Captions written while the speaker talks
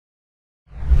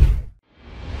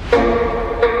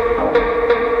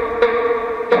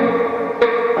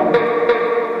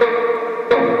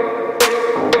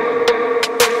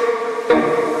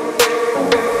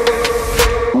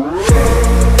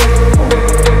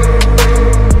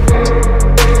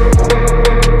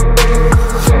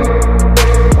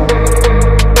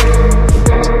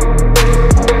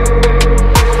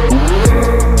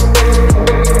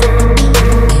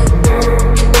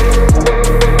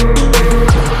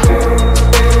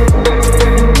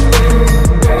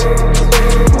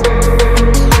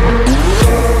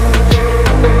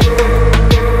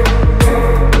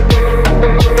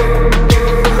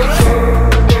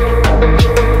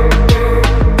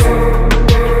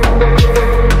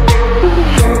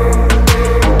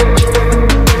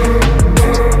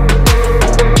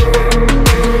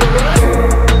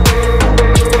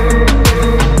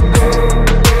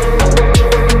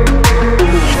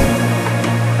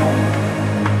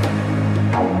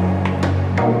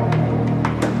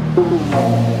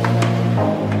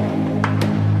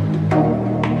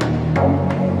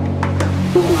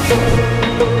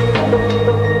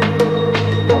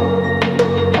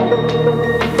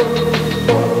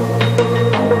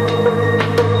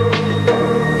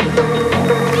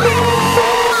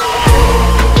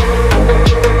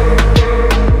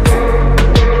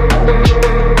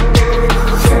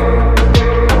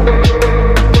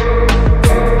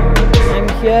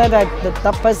here at the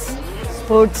Tapas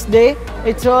Sports Day.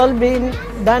 It's all been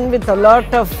done with a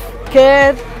lot of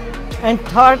care and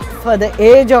thought for the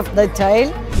age of the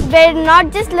child. We're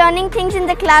not just learning things in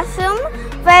the classroom,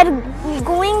 we're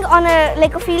going on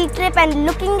a field trip and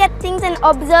looking at things and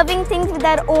observing things with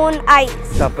our own eyes.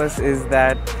 Tapas is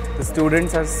that the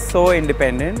students are so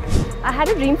independent. I had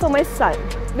a dream for my son.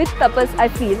 With Tapas, I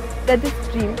feel that this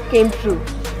dream came true.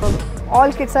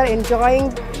 All kids are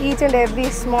enjoying each and every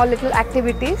small little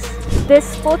activities. This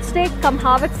Sports Day cum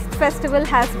Harvest Festival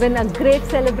has been a great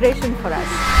celebration for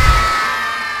us.